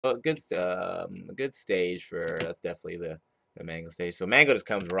A good stage for that's definitely the Mango stage. So Mango just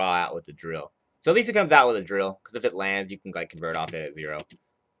comes raw out with the drill. So at least it comes out with a drill, because if it lands, you can like convert off it at 0.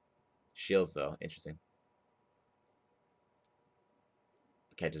 Shields though, interesting.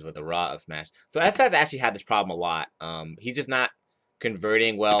 Catches with a raw of smash. So SS actually had this problem a lot. He's just not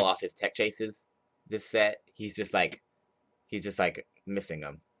converting well off his tech chases this set. He's just like missing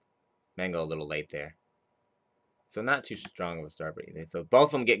them. Mango a little late there. So not too strong of a start, but anything. So both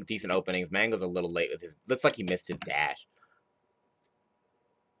of them get decent openings. Mango's a little late with his. Looks like he missed his dash.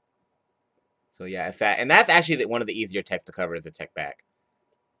 So yeah, it's that, and that's actually one of the easier techs to cover is a tech back.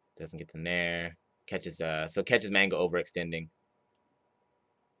 Doesn't get to Nair. Catches Mango overextending.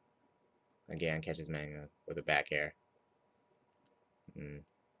 Again, catches Mango with a back air. Mm.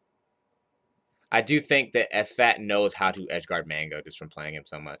 I do think that Sfat knows how to edgeguard Mango just from playing him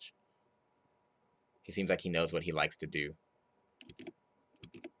so much. He seems like he knows what he likes to do.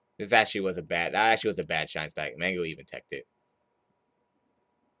 That actually was a bad shine spike. Mango even teched it.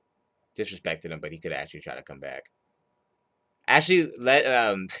 Disrespected him, but he could actually try to come back. Actually,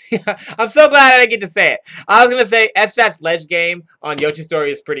 I'm so glad I didn't get to say it. I was gonna say Sfat's ledge game on Yoshi's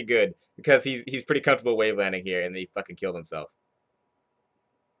story is pretty good because he's pretty comfortable wave landing here, and then he fucking killed himself.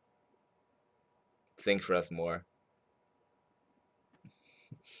 Sing for us more.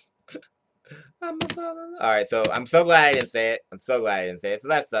 All right, so I'm so glad I didn't say it. I'm so glad I didn't say it. So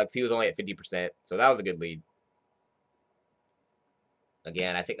that sucks. He was only at 50%, so that was a good lead.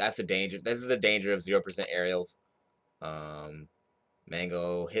 Again, I think that's a danger. This is a danger of 0% aerials. Um,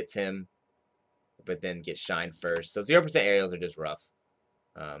 Mango hits him, but then gets shined first. So 0% aerials are just rough.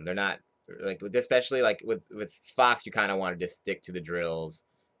 They're not like especially like with Fox, you kind of want to just stick to the drills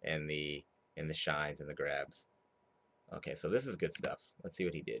and the shines and the grabs. Okay, so this is good stuff. Let's see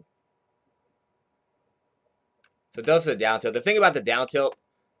what he did. So those are the down tilt. The thing about the down tilt,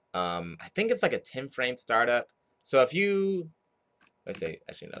 I think it's like a 10 frame startup. So if you let's say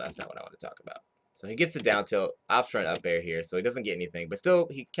actually no, that's not what I want to talk about. So he gets the down tilt, off front up air here, so he doesn't get anything, but still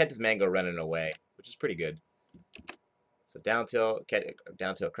he catches Mango running away, which is pretty good. So down tilt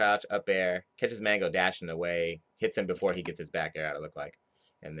crouch, up air, catches Mango dashing away, hits him before he gets his back air out, it looked like.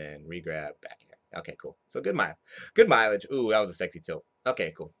 And then regrab, back air. Okay, cool. So good mileage. Ooh, that was a sexy tilt.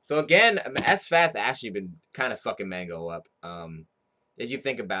 Okay, cool. So again, Sfat's actually been kind of fucking Mango up. If you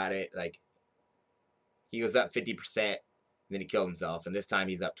think about it, like he was up 50%, and then he killed himself, and this time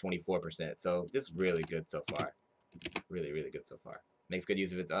he's up 24%. So just really good so far. Really, really good so far. Makes good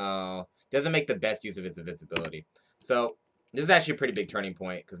use of its doesn't make the best use of its invincibility. So this is actually a pretty big turning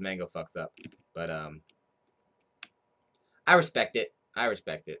point because Mango fucks up. But I respect it. I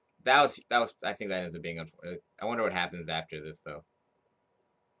respect it. That was I think that ends up being unfortunate. I wonder what happens after this though.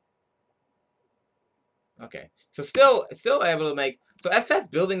 Okay. So still able to make so SF's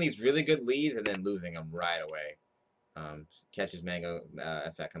building these really good leads and then losing them right away. Catches Mango,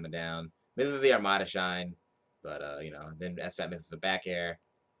 SFat coming down. Misses the Armada Shine. But then SFat misses a back air.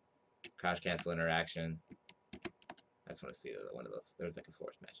 Crouch cancel interaction. I just want to see one of those. There was like a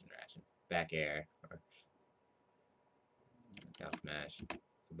forward smash interaction. Back air or down smash.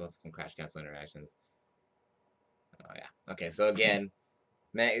 So both some crash cancel interactions. Oh yeah. Okay, so again,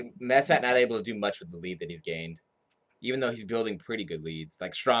 Messat not able to do much with the lead that he's gained. Even though he's building pretty good leads,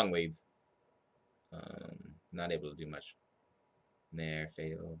 like strong leads. Not able to do much. There,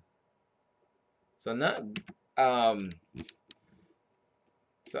 failed. So not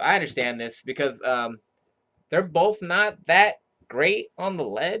so I understand this because they're both not that great on the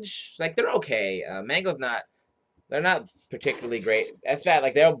ledge. Like they're okay. Mango's not. They're not particularly great. That's that.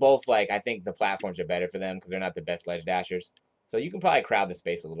 Like they're both like I think the platforms are better for them because they're not the best ledge dashers. So you can probably crowd the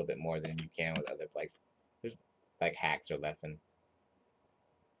space a little bit more than you can with other like there's like hacks or Leffen.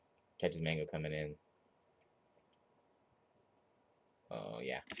 Catches Mango coming in. Oh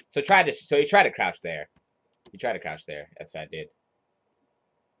yeah. So he tried to crouch there. He tried to crouch there. That's what I did.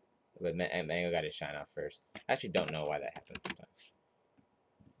 But Mango got his shine off first. I actually don't know why that happens sometimes.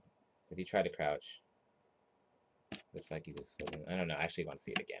 But he tried to crouch. Looks like he was holding. I don't know. I actually want to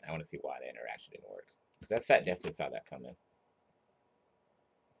see it again. I want to see why the interaction didn't work. Because that Sfat definitely saw that coming.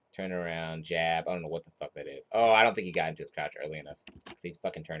 Turn around, jab. I don't know what the fuck that is. Oh, I don't think he got into his crouch early enough. So he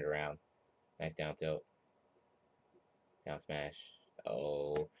fucking turned around. Nice down tilt. Down smash.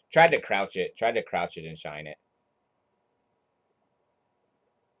 Oh. Tried to crouch it. Tried to crouch it and shine it.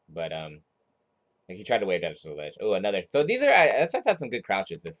 But, like he tried to wave down to the ledge. Oh, another. So these are, Sfat's had some good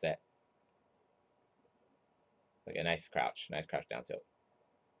crouches this set. Like a nice crouch. Nice crouch down tilt.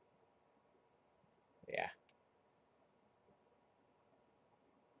 Yeah.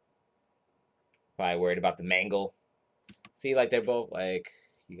 Probably worried about the Mang0. See, like they're both like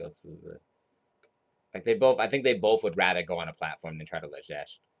he goes through the... Like, they both... I think they both would rather go on a platform than try to ledge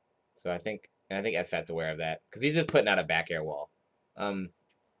dash. So I think... And I think Sfat's aware of that. Because he's just putting out a back air wall.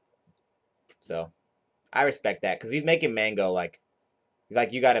 So, I respect that. Because he's making Mang0, like,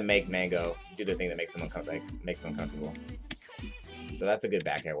 you gotta make Mang0 do the thing that makes him uncomfortable. So that's a good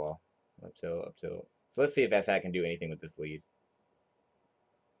back air wall. Up tilt. So let's see if Sfat can do anything with this lead.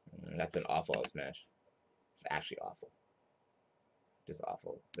 That's an awful up smash. It's actually awful. Just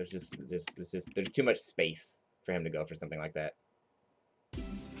awful. There's too much space for him to go for something like that.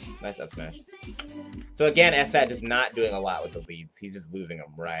 Nice up smash. So again, Sfat just not doing a lot with the leads. He's just losing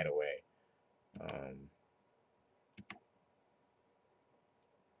them right away.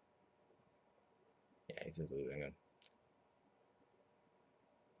 Yeah, he's just losing them.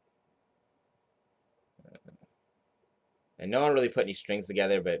 And no one really put any strings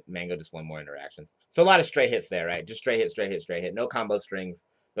together, but Mang0 just won more interactions. So a lot of straight hits there, right? Just straight hit, straight hit, straight hit. No combo strings,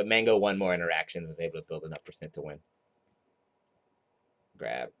 but Mang0 won more interactions, was able to build enough percent to win.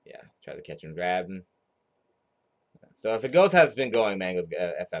 Grab, yeah. Try to catch him, grab him. So if it goes how it's been going,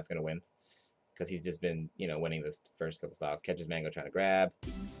 Sfat's going to win. Because he's just been, you know, winning this first couple styles. Catches Mang0 trying to grab.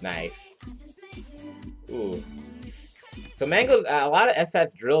 Nice. Ooh. So Mang0's, a lot of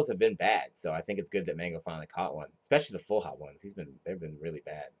Sfat's drills have been bad, so I think it's good that Mang0 finally caught one, especially the full hop ones. They've been really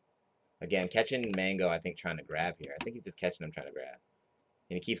bad. Again, catching Mang0, I think trying to grab here. I think he's just catching him trying to grab,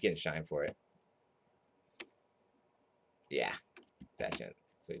 and he keeps getting shine for it. Yeah, dash in.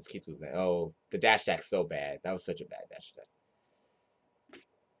 So he just keeps losing. Oh, the dash attack's so bad. That was such a bad dash attack.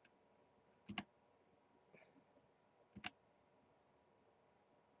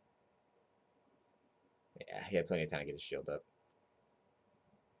 Yeah, he had plenty of time to get his shield up.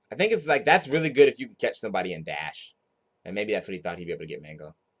 I think it's like, that's really good if you can catch somebody in dash. And maybe that's what he thought he'd be able to get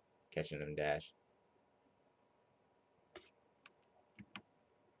Mang0. Catching him in dash.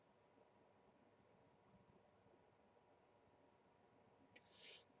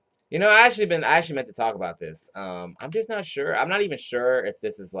 You know, I actually meant to talk about this. I'm just not sure. I'm not even sure if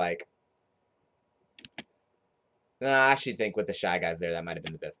this is like... No, I actually think with the Shy Guys there, that might have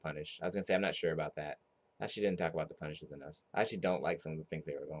been the best punish. I was going to say, I'm not sure about that. I actually didn't talk about the punishes enough. I actually don't like some of the things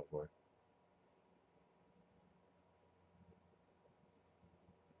they were going for.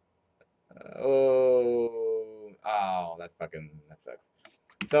 Oh, that sucks.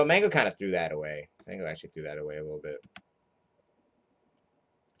 So Mang0 kind of threw that away. Mang0 actually threw that away a little bit.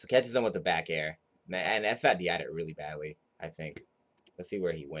 So catches him with the back air. And Sfat DI'd it really badly, I think. Let's see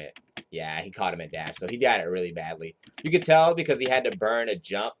where he went. Yeah, he caught him at dash. So he DI'd it really badly. You could tell because he had to burn a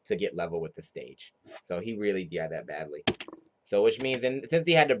jump to get level with the stage. So he really DI'd that badly. So which means, and since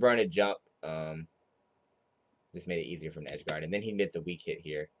he had to burn a jump, this made it easier from the edge guard. And then he gets a weak hit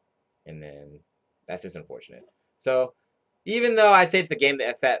here. And then that's just unfortunate. So even though I think the game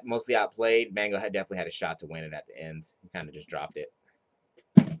that Sfat mostly outplayed, Mang0 definitely had a shot to win it at the end. He kind of just dropped it.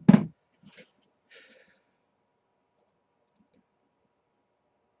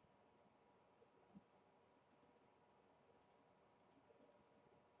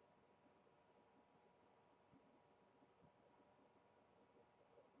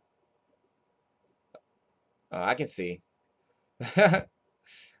 I can see.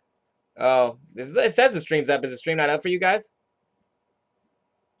 Oh, it says the stream's up. Is the stream not up for you guys?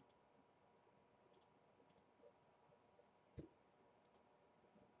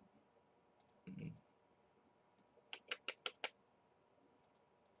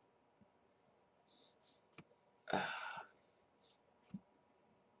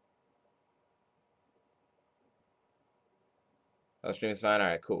 Oh, stream is fine. All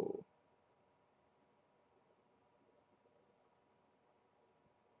right, cool.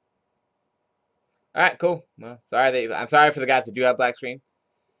 All right, cool. Well, I'm sorry for the guys who do have black screen.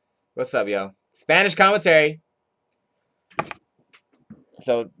 What's up, yo? Spanish commentary.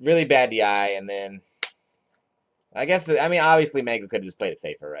 So really bad DI, and then I guess obviously Mang0 could have just played it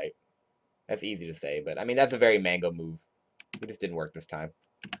safer, right? That's easy to say, but I mean that's a very Mang0 move. It just didn't work this time.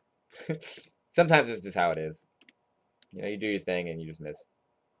 Sometimes it's just how it is. You know, you do your thing and you just miss.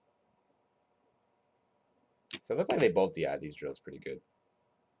 So it looks like they both DI'd these drills pretty good.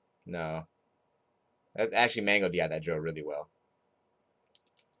 No. Actually, Mang0 DI'd that drill really well.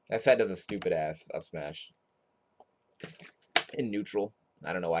 Sfat does a stupid ass up smash. In neutral.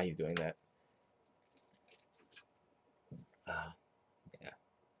 I don't know why he's doing that. Yeah.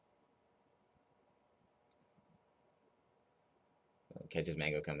 Catches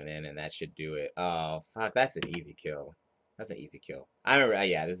Mang0 coming in, and that should do it. Oh, fuck. That's an easy kill. That's an easy kill. I remember,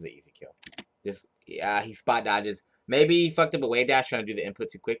 yeah, this is an easy kill. Just, yeah, he spot dodges. Maybe he fucked up a wave dash trying to do the input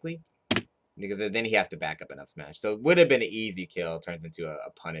too quickly. because then he has to back up and up smash. So it would have been an easy kill. Turns into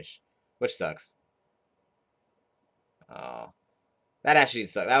a punish, which sucks. Oh, that actually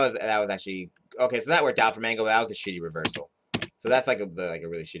sucked. That was actually okay. So that worked out for Mang0. But that was a shitty reversal. So that's like a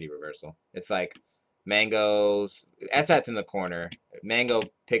really shitty reversal. It's like Mang0's Sfat's in the corner. Mang0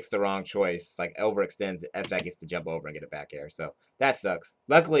 picks the wrong choice, like overextends. Sfat gets to jump over and get a back air. So that sucks.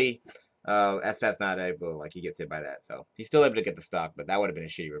 Luckily, Sfat's not able, like he gets hit by that. So he's still able to get the stock, but that would have been a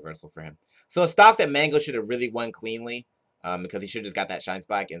shitty reversal for him. So a stock that Mang0 should have really won cleanly, because he should have just got that shine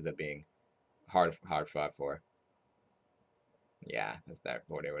spike, ends up being hard fought for. Yeah, that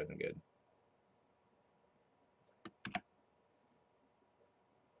board air wasn't good.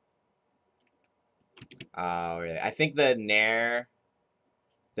 Oh, really? I think the Nair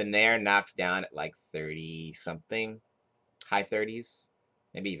knocks down at like 30 something, high 30s,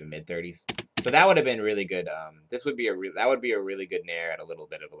 maybe even mid 30s. So that would have been really good. This would be that would be a really good Nair at a little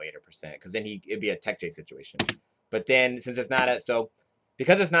bit of a later percent, because then it'd be a tech chase situation. But then since it's not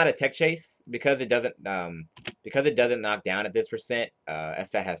because it's not a tech chase, because it doesn't knock down at this percent,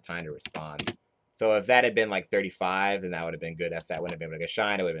 Sfat has time to respond. So if that had been like 35, then that would have been good. Sfat wouldn't have been able to get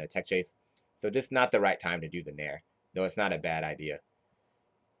shine. It would have been a tech chase. So just not the right time to do the Nair, though it's not a bad idea.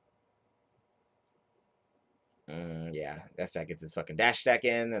 Yeah, Sfat gets his fucking dash stack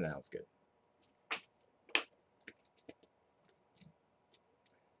in, and that was good.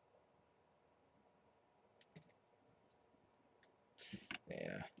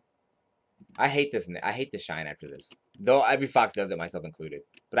 Yeah. I hate this. I hate the shine after this. Though every Fox does it, myself included.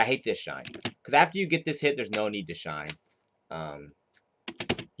 But I hate this shine. Because after you get this hit, there's no need to shine.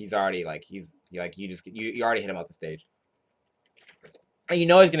 He's already, like, you already hit him off the stage. And you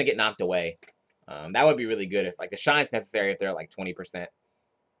know he's going to get knocked away. That would be really good if, like, the shine's necessary if they're, like, 20%.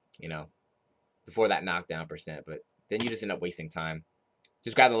 You know, before that knockdown percent. But then you just end up wasting time.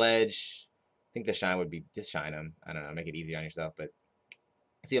 Just grab the ledge. I think the shine would be, just shine him. I don't know, make it easier on yourself. But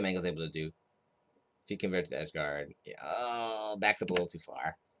see what Mang0's able to do. If he converts to edge guard, yeah, oh, backs up a little too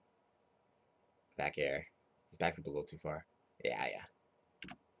far. Back air, just backs up a little too far. Yeah.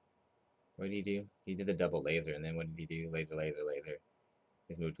 What did he do? He did the double laser, and then what did he do? Laser.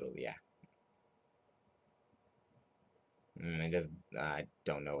 He's moved a little, yeah. It just, I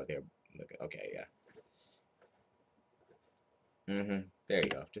don't know what they're looking. Okay, yeah. There you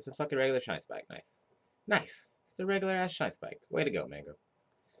go. Just a fucking regular shine spike. Nice. Just a regular ass shine spike. Way to go, Mang0.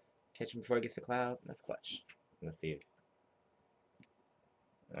 Catch him before he gets the cloud. That's clutch. Let's see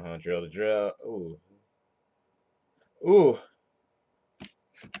if. Drill to drill. Ooh.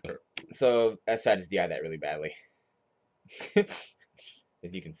 So Sfat just DI'd that really badly.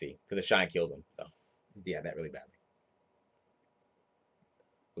 As you can see. Because the shine killed him. So just DI'd that really badly.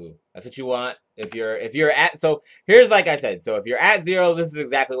 Ooh. That's what you want. If you're at, so here's, like I said, so if you're at 0, this is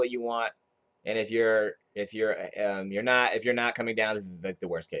exactly what you want. And if you're not coming down, this is like the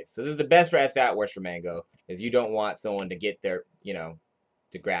worst case. So this is the best for Sfat, worst for Mang0, is you don't want someone to get their, to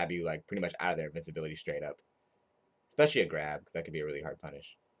grab you like pretty much out of their invincibility straight up. Especially a grab, because that could be a really hard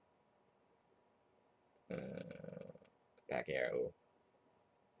punish. Back arrow.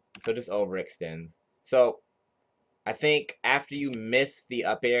 So just overextends. So I think after you miss the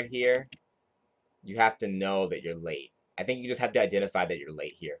up air here, you have to know that you're late. I think you just have to identify that you're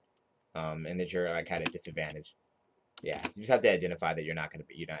late here. And that you're like kind of disadvantaged. Yeah, you just have to identify that you're not in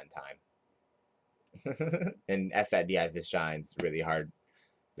time. And Sfat DI's this shines really hard,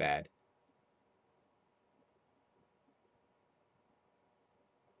 bad.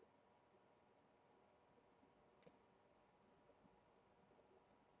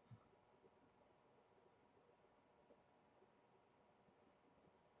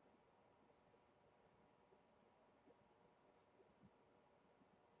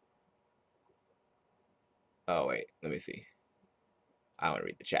 Oh wait, let me see. I want to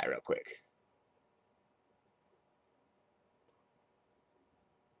read the chat real quick.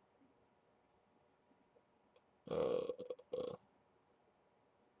 Do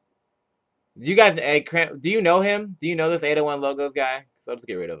you guys, do you know him? Do you know this 801 Logos guy? So I'll just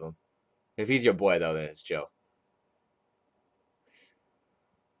get rid of him. If he's your boy, though, then it's chill.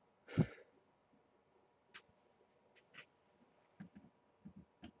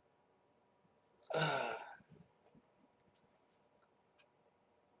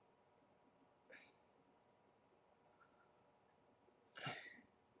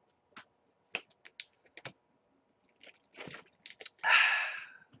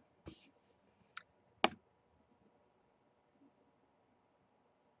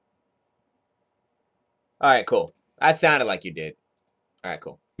 All right, cool. That sounded like you did. All right,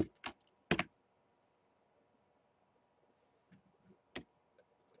 cool.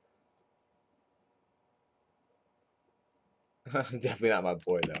 Definitely not my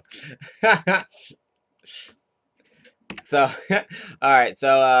boy though. So, all right.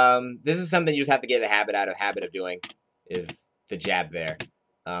 So, this is something you just have to get the habit of doing, is the jab there.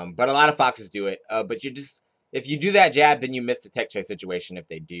 But a lot of foxes do it. But if you do that jab, then you miss the tech chase situation if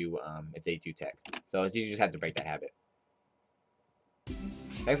they do tech. So you just have to break that habit.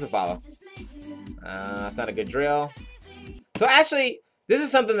 Thanks for follow. That's not a good drill. So actually, this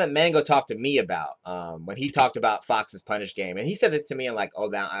is something that Mang0 talked to me about when he talked about Fox's punish game. And he said this to me in like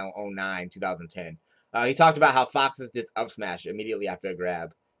 09, 2010. He talked about how Foxes just up smash immediately after a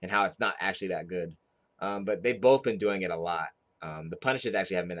grab and how it's not actually that good. But they've both been doing it a lot. The punishes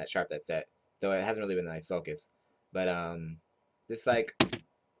actually haven't been that sharp that set, though it hasn't really been a nice focus. But just like,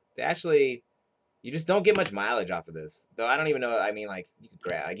 they actually, you just don't get much mileage off of this. Though I don't even know, I mean, like, you could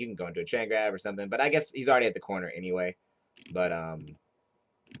grab, like, you can go into a chain grab or something, but I guess he's already at the corner anyway. But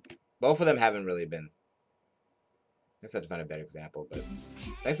both of them haven't really been. I guess I have to find a better example, but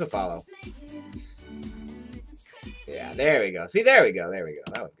thanks for follow. Yeah, there we go. See, there we go. There we go.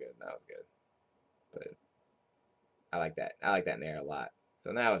 That was good. That was good. But I like that. I like that nair a lot.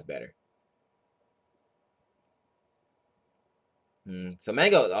 So now it's better. So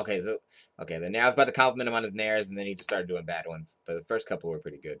Mang0, okay, then now I was about to compliment him on his nairs, and then he just started doing bad ones. But the first couple were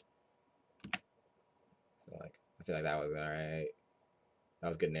pretty good. So like, I feel like that was alright. That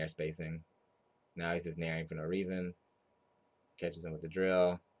was good nair spacing. Now he's just nairing for no reason. Catches him with the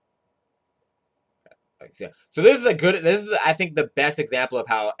drill. So this is a good. This is, I think, the best example of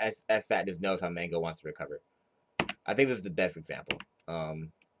how Sfat just knows how Mang0 wants to recover. I think this is the best example.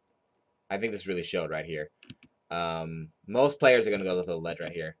 I think this really showed right here. Most players are gonna go with a ledge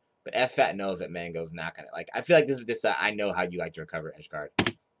right here, but Sfat knows that Mang0's not gonna like. I feel like this is just I know how you like to recover edge guard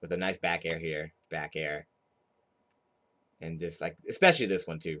with a nice back air here, back air, and just like especially this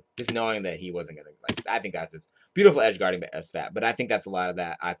one too. Just knowing that he wasn't gonna like. I think that's just beautiful edge guarding by Sfat, but I think that's a lot of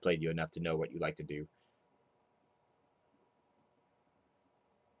that. I've played you enough to know what you like to do.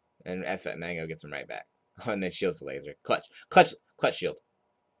 And Sfat Mang0 gets him right back. And then shields the laser. Clutch shield.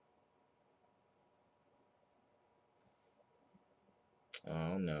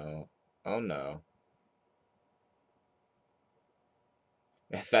 Oh no. Oh no.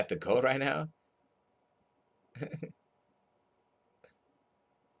 Sfat the goat right now?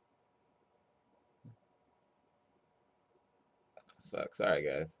 Fuck. Sorry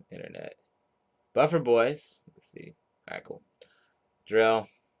guys. Internet. Buffer boys. Let's see. Alright, cool. Drill.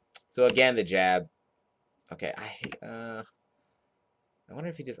 So again, the jab. Okay, I wonder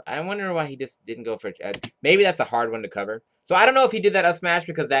if he just. I wonder why he just didn't go for. Maybe that's a hard one to cover. So I don't know if he did that up smash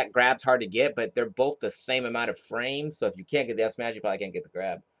because that grab's hard to get, but they're both the same amount of frames. So if you can't get the up smash, you probably can't get the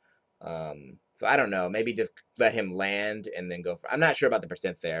grab. So I don't know. Maybe just let him land and then go for. I'm not sure about the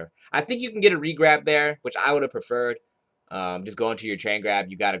percents there. I think you can get a re-grab there, which I would have preferred. Just go into your chain grab.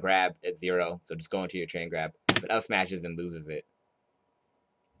 You got to grab at 0, so just go into your chain grab. But up smashes and loses it.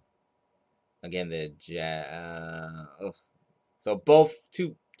 Again, the jab. So both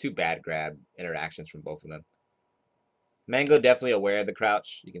two bad grab interactions from both of them. Mang0 definitely aware of the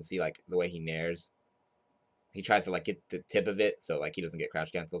crouch. You can see like the way he nairs. He tries to like get the tip of it, so like he doesn't get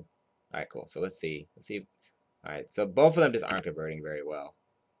crouch canceled. All right, cool. So let's see. All right, so both of them just aren't converting very well.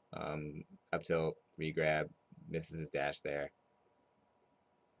 Up till re-grab, misses his dash there.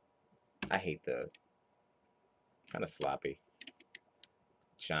 I hate the kind of sloppy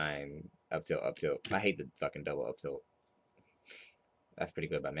shine up tilt, up tilt. I hate the fucking double up tilt. That's pretty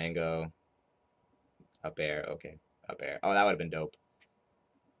good by Mang0. Up air, okay. Up air. Oh, that would have been dope.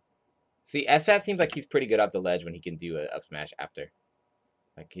 See, Sfat seems like he's pretty good up the ledge when he can do an up smash after.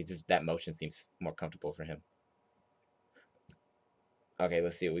 Like, he's just, that motion seems more comfortable for him. Okay,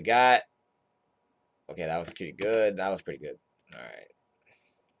 let's see what we got. Okay, that was pretty good. That was pretty good. All right.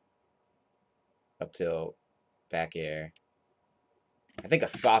 Up tilt, back air. I think a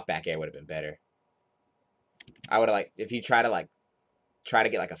soft back air would have been better. I would have like, if he try to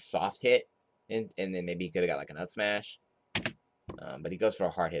get like a soft hit, and then maybe he could have got like an up smash. But he goes for a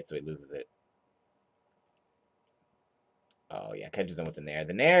hard hit, so he loses it. Oh yeah, catches him with the nair.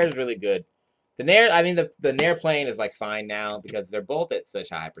 The nair is really good. The nair, I mean, the nair plane is like fine now because they're both at such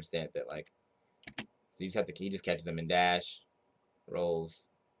high percent that like, so you just have to, he just catches them in dash, rolls,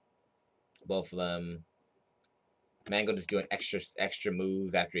 both of them. Mang0 just doing extra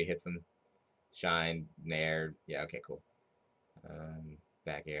moves after he hits him. Shine, nair, yeah, okay, cool.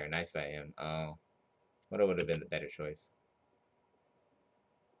 Back air, nice by him. Oh, what would have been the better choice?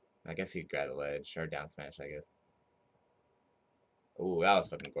 I guess he'd grab the ledge or down smash, I guess. Ooh, that was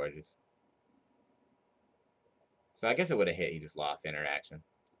fucking gorgeous. So I guess it would have hit. He just lost interaction.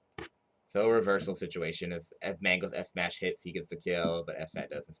 So a reversal situation. If Mango's S smash hits, he gets the kill, but Sfat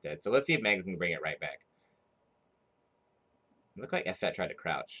does instead. So let's see if Mango can bring it right back. It looked like Sfat tried to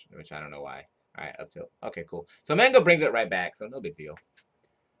crouch, which I don't know why. All right, up tilt. Okay, cool. So Mango brings it right back, so no big deal.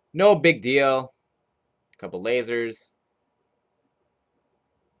 No big deal. Couple lasers.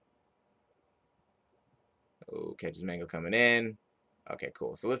 Oh, catches Mango coming in. Okay,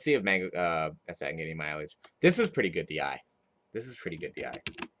 cool. So let's see if Mango Sfat can get any mileage. This is pretty good DI. This is pretty good DI.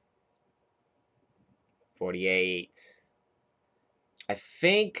 48. I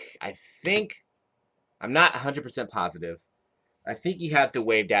think I'm not 100% positive. I think you have to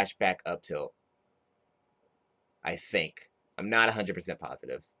wave dash back up tilt. I think. I'm not 100%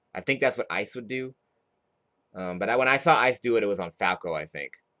 positive. I think that's what Ice would do. But when I saw Ice do it, it was on Falco, I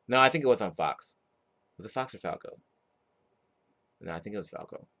think. No, I think it was on Fox. Was it Fox or Falco? No, I think it was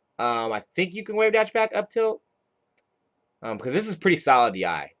Falco. I think you can wave dash back up tilt. Because this is pretty solid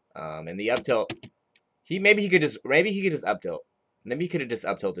DI. And the up tilt, maybe he could just up tilt. Maybe he could have just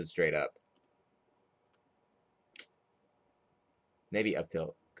up tilted straight up. Maybe up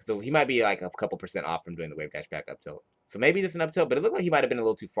tilt. So he might be like a couple % off from doing the wave dash back up tilt. So maybe this is an up tilt, but it looked like he might have been a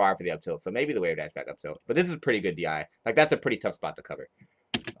little too far for the up tilt. So maybe the wave dash back up tilt. But this is pretty good DI. Like that's a pretty tough spot to cover.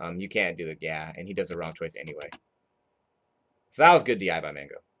 You can't do the and he does the wrong choice anyway. So that was good DI by Mang0.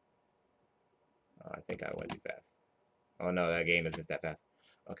 I think I went too fast. Oh no, that game is just that fast.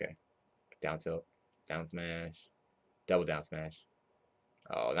 Okay. Down tilt. Down smash. Double down smash.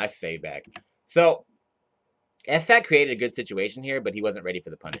 Oh, nice fade back. So Sfat created a good situation here, but he wasn't ready for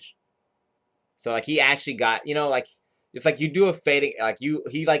the punish. So like he actually got, like it's like you do a fading, like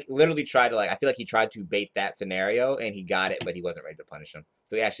he like literally tried to I feel like he tried to bait that scenario and he got it, but he wasn't ready to punish him.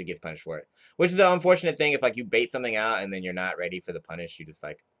 So he actually gets punished for it, which is the unfortunate thing. If like you bait something out and then you're not ready for the punish, you just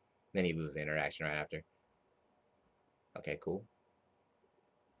then he loses the interaction right after. Okay, cool.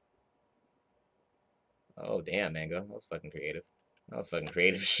 Oh damn, Mang0, that was fucking creative. That was fucking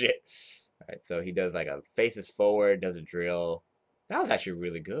creative shit. All right, so he does like a faces forward, does a drill. That was actually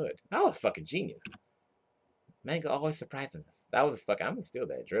really good. That was fucking genius. Mang0 always surprising us. That was a fucking, I'm gonna steal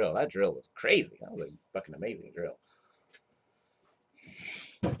that drill. That drill was crazy. That was a fucking amazing drill.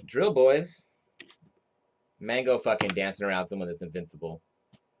 Drill boys. Mang0 fucking dancing around someone that's invincible.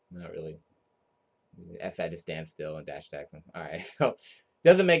 Not really. Sfat just stands still and dash attacks him. Alright, so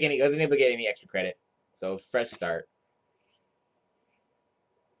doesn't able to get any extra credit. So fresh start.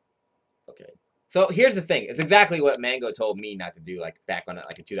 Okay. So here's the thing. It's exactly what Mang0 told me not to do, like back on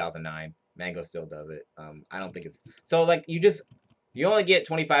in 2009. Mang0 still does it. I don't think it's so like you only get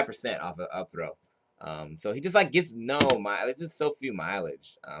 25% off of up throw. So he just gets no mileage. It's just so few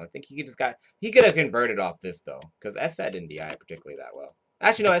mileage. I think he could have converted off this though, because Sfat didn't DI particularly that well.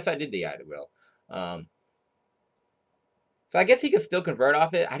 Actually, no, Sfat did DI well. So I guess he could still convert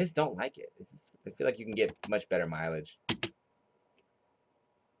off it. I just don't like it. I feel like you can get much better mileage.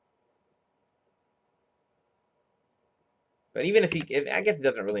 But even if I guess it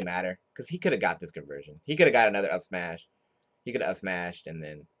doesn't really matter, because he could have got this conversion. He could have got another up smash. He could have up smashed and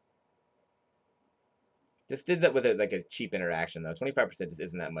then just did that with a cheap interaction though. 25% just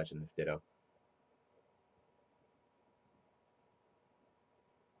isn't that much in this ditto.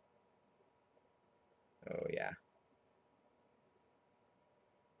 Oh yeah.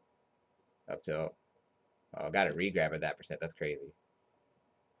 Up tilt. Oh, got a regrab at that percent. That's crazy.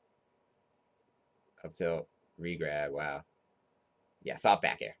 Up tilt, regrab. Wow. Yeah, soft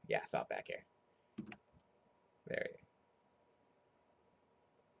back air. Yeah, soft back air. There you go.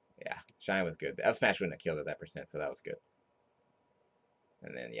 Yeah, Shine was good. The up smash wouldn't have killed at that percent, so that was good.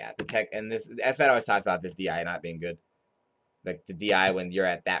 And then yeah, the tech and this Sfat always talks about this DI not being good. Like the DI when you're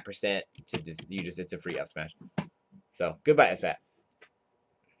at that percent it's a free up smash. So goodbye Sfat.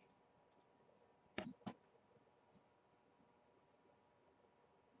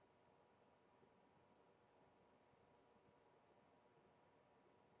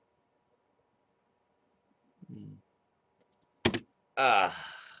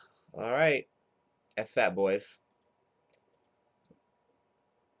 All right. Sfat boys.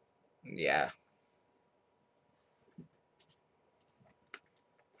 Yeah.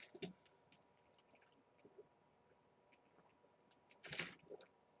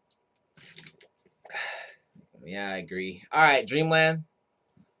 Yeah, I agree. All right, Dreamland.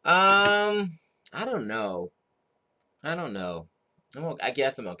 I don't know. I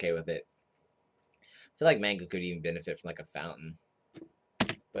guess I'm okay with it. I feel like Mang0 could even benefit from a fountain.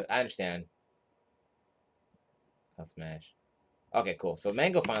 But I understand. Up smash. Okay, cool. So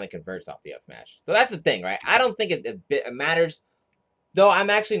Mang0 finally converts off the up smash. So that's the thing, right? I don't think it matters. Though I'm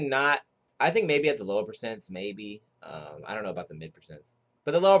actually not. I think maybe at the lower percents, maybe. I don't know about the mid percents.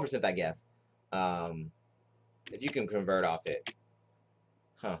 But the lower percents, I guess. If you can convert off it.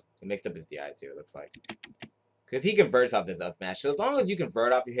 Huh. It mixed up his DI too, it looks like. Because he converts off this up smash. So as long as you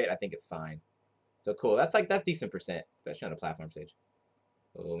convert off your hit, I think it's fine. So cool. That's decent percent, especially on a platform stage.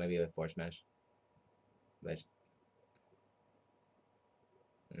 Oh, maybe a forward smash. That's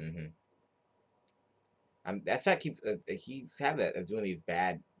that keeps he's habit of doing these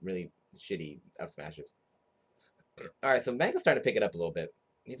bad, really shitty up smashes. All right, so Mang0's starting to pick it up a little bit.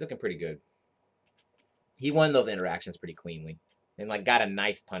 He's looking pretty good. He won those interactions pretty cleanly, and like got a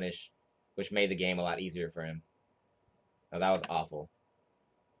nice punish, which made the game a lot easier for him. Oh, that was awful.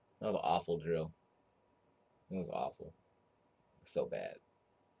 That was an awful drill. It was awful. So bad.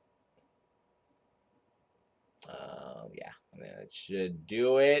 Yeah, it should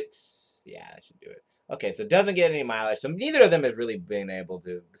do it. Yeah, it should do it. Okay, so it doesn't get any mileage. So neither of them has really been able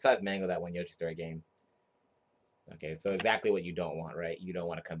to, besides Mang0, that one Yoshi Story game. Okay, so exactly what you don't want, right? You don't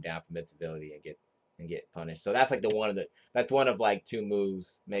want to come down from invincibility and get punished. So that's like that's one of like 2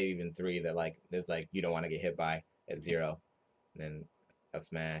 moves, maybe even 3 that like is like you don't want to get hit by at 0. And then a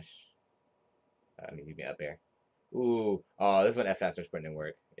smash. I mean, you be up there. Ooh, oh, this is when S-Faster sprint didn't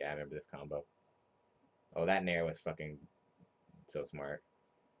work. Yeah, I remember this combo. Oh, that Nair was fucking so smart.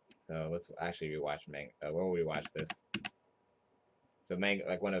 So let's actually rewatch where will we watch this? So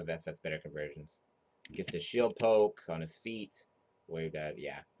like one of S-Fat's better conversions. Gets the shield poke on his feet. Wave that.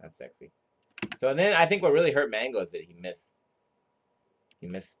 Yeah, that's sexy. So then I think what really hurt Mang0 is that he missed. He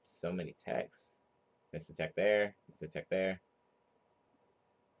missed so many techs. Missed the tech there. Missed the tech there.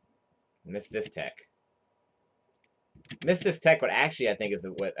 Missed this tech. Missed this tech, what actually I think is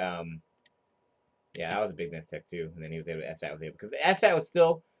what yeah, that was a big miss tech too. And then he was able to Sfat was able because Sfat was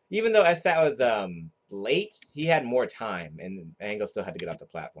still, even though Sfat was late, he had more time and Mang0 still had to get off the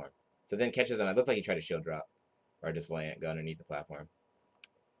platform. So then catches him. It looked like he tried to shield drop or just go underneath the platform.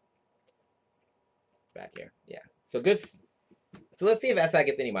 Back here. Yeah. So good. So let's see if Sfat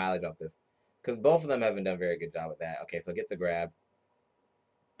gets any mileage off this. Because both of them haven't done a very good job with that. Okay, so gets a grab.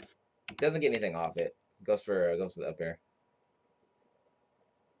 Doesn't get anything off it. Goes for the up air.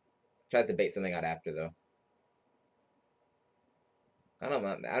 Tries to bait something out after though. I don't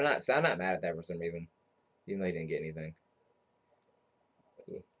know. I'm not mad at that for some reason. Even though he didn't get anything.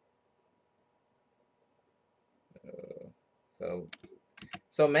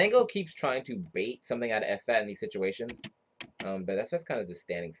 So Mang0 keeps trying to bait something out of Sfat in these situations. But Sfat's kind of just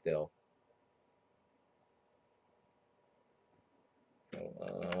standing still.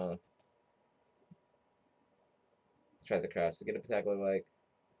 So tries to crouch to get a attack look like.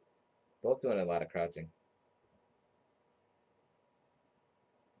 Both doing a lot of crouching.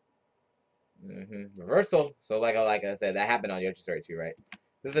 Reversal. So like I said, that happened on Yoshi Story too, right?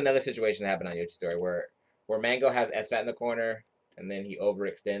 This is another situation that happened on Yoshi Story where Mang0 has Sfat in the corner and then he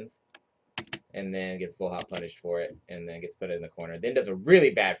overextends and then gets full hop punished for it and then gets put in the corner. Then does a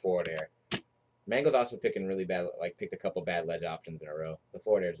really bad forward air. Mang0's also picking really bad, like picked a couple bad ledge options in a row. The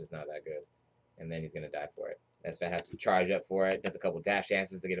forward air is just not that good. And then he's gonna die for it. Sfat has to charge up for it. Does a couple dash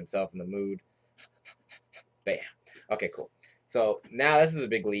dances to get himself in the mood. Bam. Okay, cool. So now this is a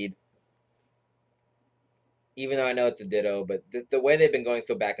big lead. Even though I know it's a ditto, but the way they've been going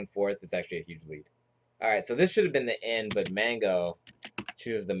so back and forth, it's actually a huge lead. All right, so this should have been the end, but Mang0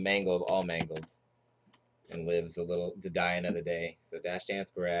 chooses the Mang0 of all Mang0s and lives a little to die another day. So dash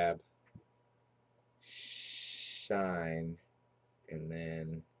dance grab, shine, and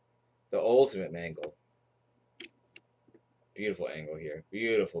then the ultimate Mang0. Beautiful angle here.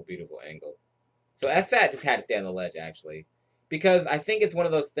 Beautiful, beautiful angle. So Sfat just had to stay on the ledge, actually. Because I think it's one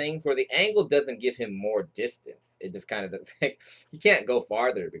of those things where the angle doesn't give him more distance. It just kind of does. Like, he can't go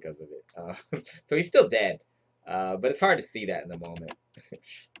farther because of it. So he's still dead. But it's hard to see that in the moment.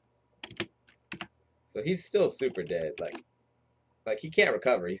 So he's still super dead. Like he can't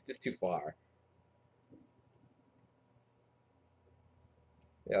recover. He's just too far.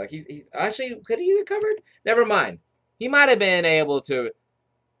 Yeah, like he's actually, could he recover? Never mind. He might have been able to.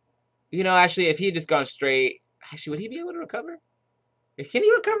 Actually, if he had just gone straight, actually, would he be able to recover? Can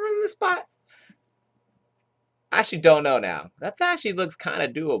he recover from this spot? I actually don't know now. That actually looks kind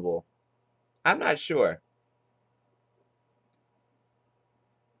of doable. I'm not sure.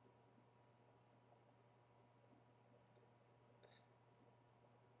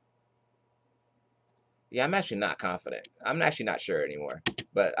 Yeah, I'm actually not confident. I'm actually not sure anymore.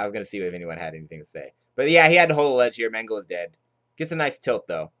 But I was going to see if anyone had anything to say. But yeah, he had to hold a ledge here. Mang0 is dead. Gets a nice tilt,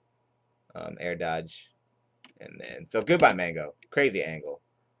 though. Air dodge. And then, so goodbye, Mang0. Crazy angle.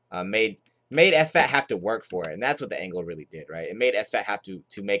 Made Sfat have to work for it. And that's what the angle really did, right? It made Sfat have to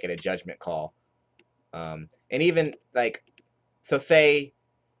make it a judgment call. And even, like, So say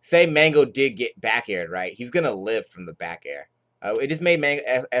Mango did get back aired, right? He's gonna live from the back air. It just made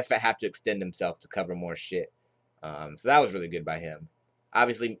Sfat have to extend himself to cover more shit. So that was really good by him.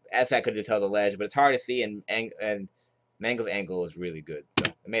 Obviously, Sfat could just held the ledge, but it's hard to see, and Mango's angle is really good,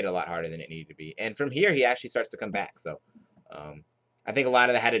 so it made it a lot harder than it needed to be. And from here, he actually starts to come back. So I think a lot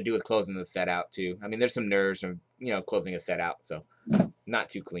of that had to do with closing the set out too. I mean, there's some nerves from closing a set out, so not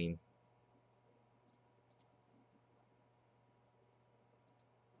too clean.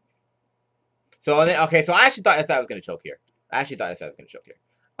 So okay, so I actually thought Sfat was gonna choke here. I actually thought Sfat was gonna choke here.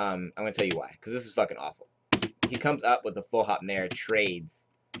 I'm gonna tell you why, because this is fucking awful. He comes up with the full hop nair, trades.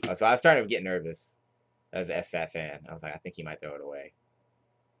 So I was starting to get nervous as an Sfat fan. I was like, I think he might throw it away.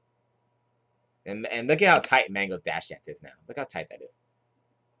 And look at how tight Mango's dash dance is now. Look how tight that is.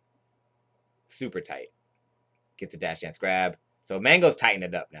 Super tight. Gets a dash dance grab. So Mango's tightened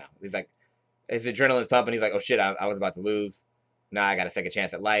it up now. He's like, his adrenaline's pumping. He's like, oh shit, I was about to lose. Now I got a second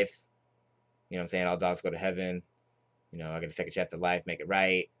chance at life. You know what I'm saying? All dogs go to heaven. I get a second chance at life. Make it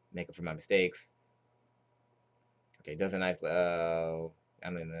right. Make up for my mistakes. Okay, does a nice. I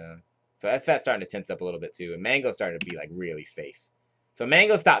mean, so Sfat's starting to tense up a little bit too, and Mango's starting to be like really safe. So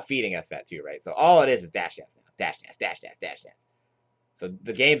Mango stopped feeding Sfat too, right? So all it is dash dance now. Dash dance, dash dance, dash dance. So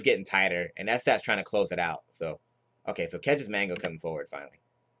the game's getting tighter, and Sfat's trying to close it out. So, okay, so catches Mango coming forward finally,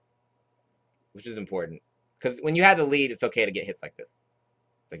 which is important. Because when you have the lead, it's okay to get hits like this.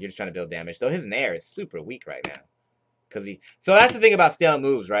 It's like you're just trying to build damage. Though his nair is super weak right now. So that's the thing about stale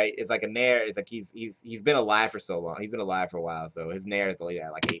moves, right? It's like a nair. It's like he's been alive for so long. He's been alive for a while, so his nair is only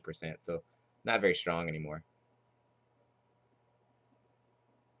at like 8%. So not very strong anymore.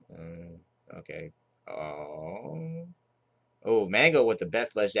 Okay. Oh, Mango with the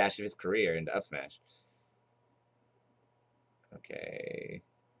best ledge dash of his career into up smash. Okay.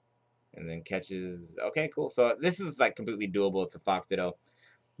 And then catches. Okay, cool. So this is like completely doable. It's a Fox Ditto.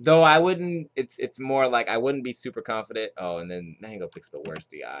 Though I wouldn't. It's more like I wouldn't be super confident. Oh, and then Mango picks the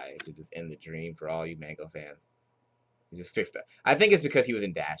worst DI to just end the dream for all you Mango fans. He just fixed it. I think it's because he was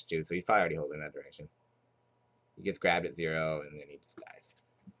in dash too, so he's probably already holding that direction. He gets grabbed at 0, and then he just dies.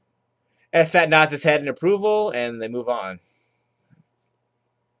 Sfat nods his head in approval, and they move on.